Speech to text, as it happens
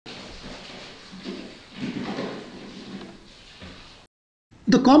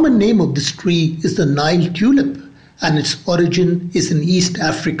The common name of this tree is the Nile Tulip, and its origin is in East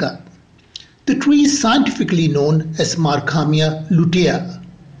Africa. The tree is scientifically known as Markhamia lutea.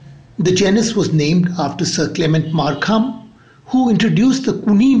 The genus was named after Sir Clement Markham, who introduced the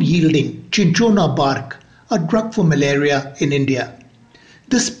quinine-yielding Cinchona bark, a drug for malaria in India.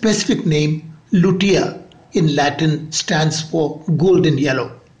 The specific name, lutea, in Latin stands for golden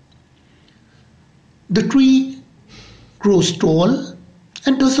yellow. The tree grows tall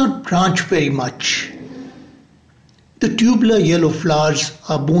and does not branch very much. The tubular yellow flowers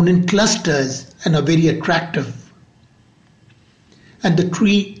are borne in clusters and are very attractive. And the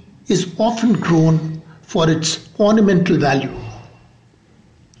tree is often grown for its ornamental value.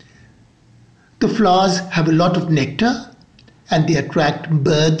 The flowers have a lot of nectar and they attract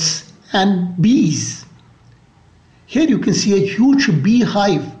birds and bees. Here you can see a huge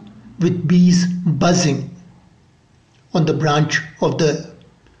beehive with bees buzzing on the branch of the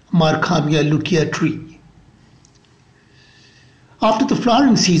Markhamia lutea tree. After the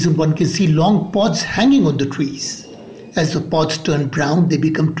flowering season, one can see long pods hanging on the trees. As the pods turn brown, they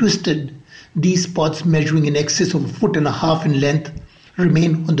become twisted. These pods, measuring in excess of 1.5 feet in length,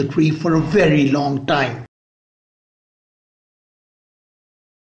 remain on the tree for a very long time.